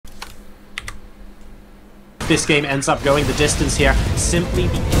this game ends up going the distance here, simply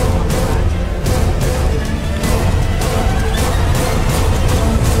because...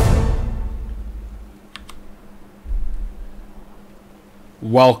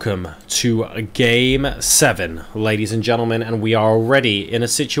 Welcome to Game 7, ladies and gentlemen, and we are already in a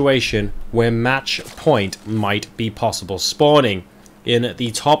situation where match point might be possible. Spawning in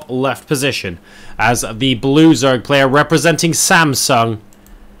the top left position as the blue Zerg player representing Samsung,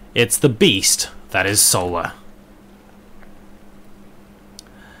 it's the beast that is Solar.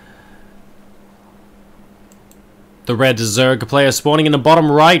 The red Zerg player spawning in the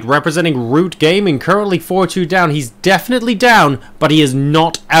bottom right, representing Root Gaming, currently 4-2 down. He's definitely down, but he is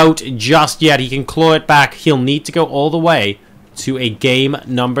not out just yet. He can claw it back. He'll need to go all the way to a game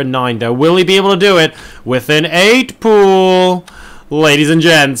number 9, though. Will he be able to do it with an 8 pool? Ladies and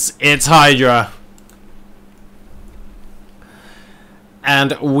gents, it's Hydra.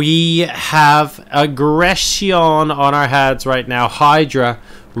 And we have aggression on our heads right now. Hydra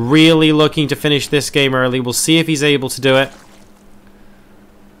really looking to finish this game early. We'll see if he's able to do it.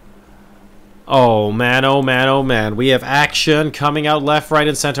 Oh man, oh man, oh man. We have action coming out left, right,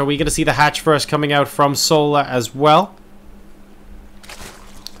 and center. We're going to see the hatch first coming out from Solar as well.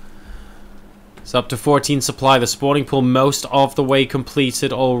 It's up to 14 supply. The spawning pool most of the way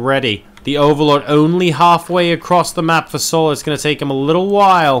completed already. The Overlord only halfway across the map for Solar. It's going to take him a little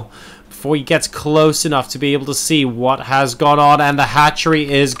while before he gets close enough to be able to see what has gone on, and the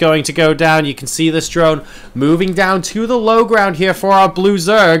hatchery is going to go down. You can see this drone moving down to the low ground here for our blue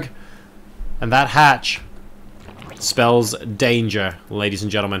Zerg, and that hatch spells danger, ladies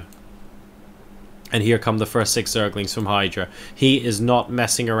and gentlemen. And here come the first 6 Zerglings from Hydra. He is not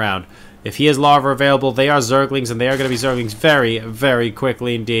messing around. If he has larva available, they are Zerglings, and they are going to be Zerglings very, very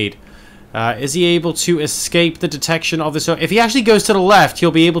quickly indeed. Is he able to escape the detection of this? If he actually goes to the left,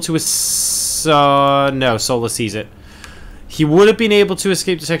 he'll be able to... no, Solar sees it. He would have been able to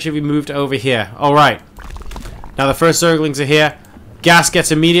escape detection if he moved over here. Alright. Now the first Zerglings are here. Gas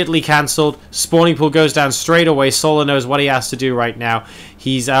gets immediately cancelled. Spawning pool goes down straight away. Solar knows what he has to do right now.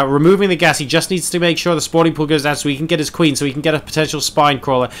 He's removing the gas. He just needs to make sure the spawning pool goes down so he can get his queen, so he can get a potential spine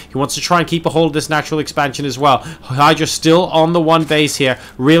crawler. He wants to try and keep a hold of this natural expansion as well. Hydra still on the 1 base here.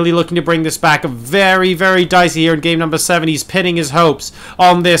 Really looking to bring this back. Very, very dicey here in game number 7. He's pinning his hopes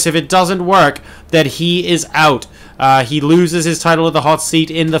on this. If it doesn't work, then he is out. He loses his title of the hot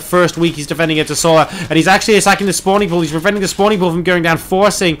seat in the first week he's defending it to Solar, and he's actually attacking the spawning pool. He's preventing the spawning pool from going down,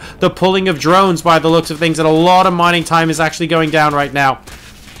 forcing the pulling of drones by the looks of things, and a lot of mining time is actually going down right now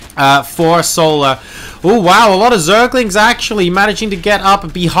for Solar. Oh wow, a lot of Zerglings actually managing to get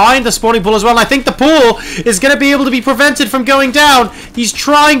up behind the spawning pool as well, and I think the pool is going to be able to be prevented from going down. He's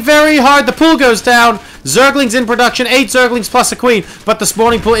trying very hard. The pool goes down. Zerglings in production, 8 Zerglings plus a queen, but the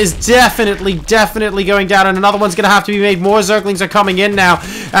spawning pool is definitely going down, and another one's going to have to be made. More Zerglings are coming in now,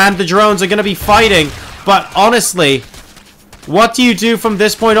 and the drones are going to be fighting. But honestly, what do you do from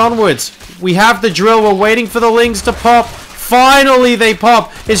this point onwards? We have the drill. We're waiting for the lings to pop. Finally, they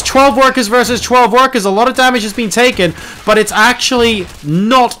pop. It's 12 workers versus 12 workers. A lot of damage has been taken, but it's actually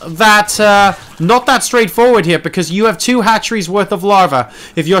not that straightforward here, because you have 2 hatcheries worth of larva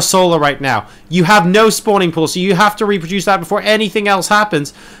if you're Solar right now. You have no spawning pool, so you have to reproduce that before anything else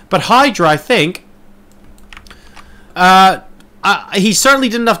happens. But Hydra, I think... he certainly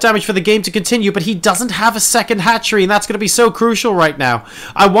did enough damage for the game to continue, but he doesn't have a second hatchery, and that's going to be so crucial right now.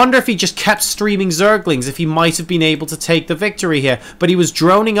 I wonder if he just kept streaming Zerglings, if he might have been able to take the victory here. But he was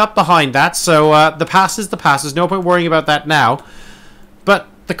droning up behind that, so the pass is the pass. There's no point worrying about that now. But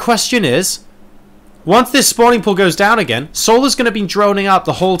the question is, once this spawning pool goes down again, Solar's going to be droning up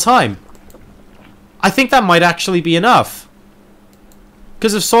the whole time. I think that might actually be enough.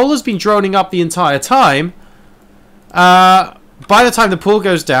 Because if Solar's been droning up the entire time... by the time the pool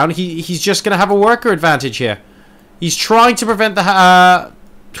goes down, he's just going to have a worker advantage here. He's trying to prevent the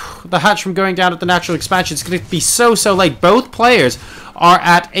hatch from going down at the natural expansion. It's going to be so late. Both players are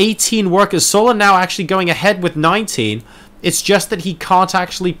at 18 workers. Solar now actually going ahead with 19. It's just that he can't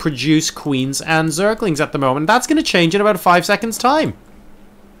actually produce queens and Zerglings at the moment. That's going to change in about 5 seconds' time.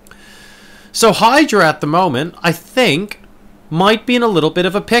 So Hydra at the moment, I think, might be in a little bit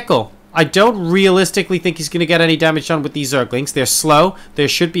of a pickle. I don't realistically think he's going to get any damage done with these Zerglings. They're slow. There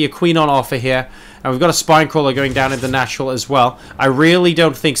should be a queen on offer here. And we've got a spine crawler going down in the natural as well. I really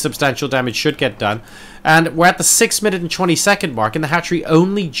don't think substantial damage should get done. And we're at the 6-minute and 20-second mark, and the hatchery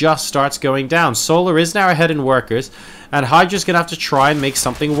only just starts going down. Solar is now ahead in workers, and Hydra's going to have to try and make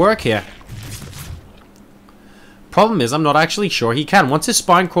something work here. Problem is, I'm not actually sure he can. Once his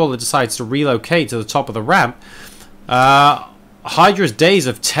spine crawler decides to relocate to the top of the ramp, Hydra's days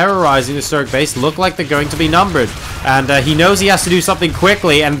of terrorizing the Zerg base look like they're going to be numbered. And he knows he has to do something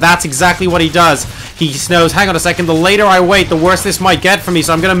quickly, and that's exactly what he does. He knows, hang on a second, the later I wait, the worse this might get for me,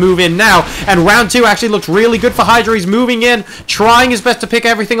 so I'm going to move in now. And round 2 actually looks really good for Hydra. He's moving in, trying his best to pick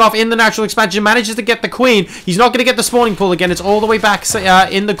everything off in the natural expansion, manages to get the queen. He's not going to get the spawning pool again. It's all the way back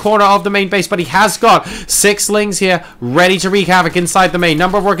in the corner of the main base, but he has got 6 slings here, ready to wreak havoc inside the main.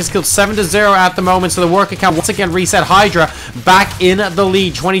 Number of workers killed 7-0 at the moment, so the worker count once again reset. Hydra back in the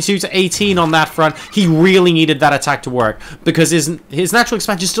lead, 22-18 on that front. He really needed that attack to work, because his natural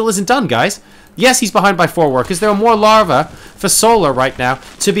expansion still isn't done, guys. Yes, he's behind by 4 workers. There are more larvae for Solar right now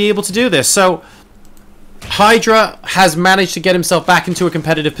to be able to do this. So, Hydra has managed to get himself back into a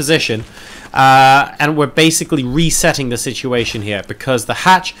competitive position. And we're basically resetting the situation here, because the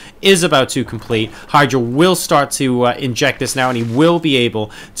hatch is about to complete. Hydra will start to inject this now, and he will be able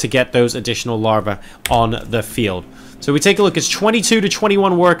to get those additional larvae on the field. So we take a look. It's 22 to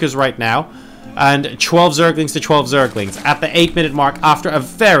 21 workers right now, and 12 Zerglings to 12 Zerglings at the 8-minute mark after a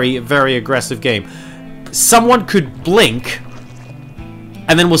very, very aggressive game. Someone could blink,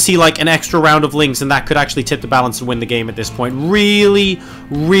 and then we'll see like an extra round of Lings, and that could actually tip the balance and win the game at this point. Really,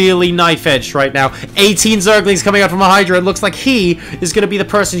 really knife-edged right now. 18 Zerglings coming out from a Hydra. It looks like he is going to be the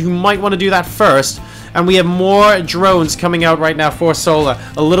person who might want to do that first. And we have more drones coming out right now for Solar.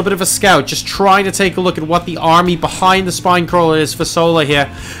 A little bit of a scout, just trying to take a look at what the army behind the spine crawler is for Solar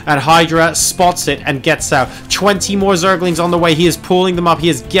here. And Hydra spots it and gets out. 20 more Zerglings on the way. He is pulling them up. He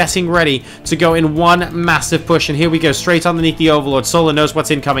is getting ready to go in one massive push. And here we go, straight underneath the Overlord. Solar knows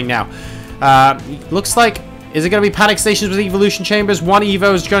what's incoming now. Looks like... Is it going to be panic stations with evolution chambers? One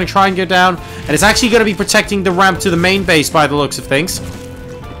Evo is going to try and go down. And it's actually going to be protecting the ramp to the main base by the looks of things.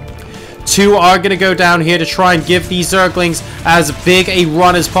 2 are going to go down here to try and give these Zerglings as big a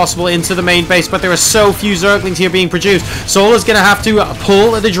run as possible into the main base, but there are so few Zerglings here being produced. Solar's going to have to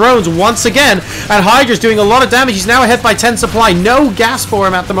pull the drones once again, and Hydra's doing a lot of damage. He's now ahead by 10 supply. No gas for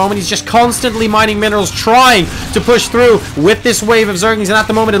him at the moment. He's just constantly mining minerals, trying to push through with this wave of Zerglings, and at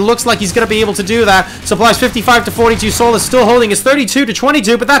the moment it looks like he's going to be able to do that. Supplies 55 to 42. Solar's still holding. It's 32 to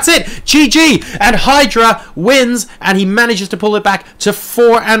 22, but that's it. GG, and Hydra wins, and he manages to pull it back to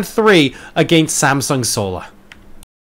 4-3 against Samsung Solar.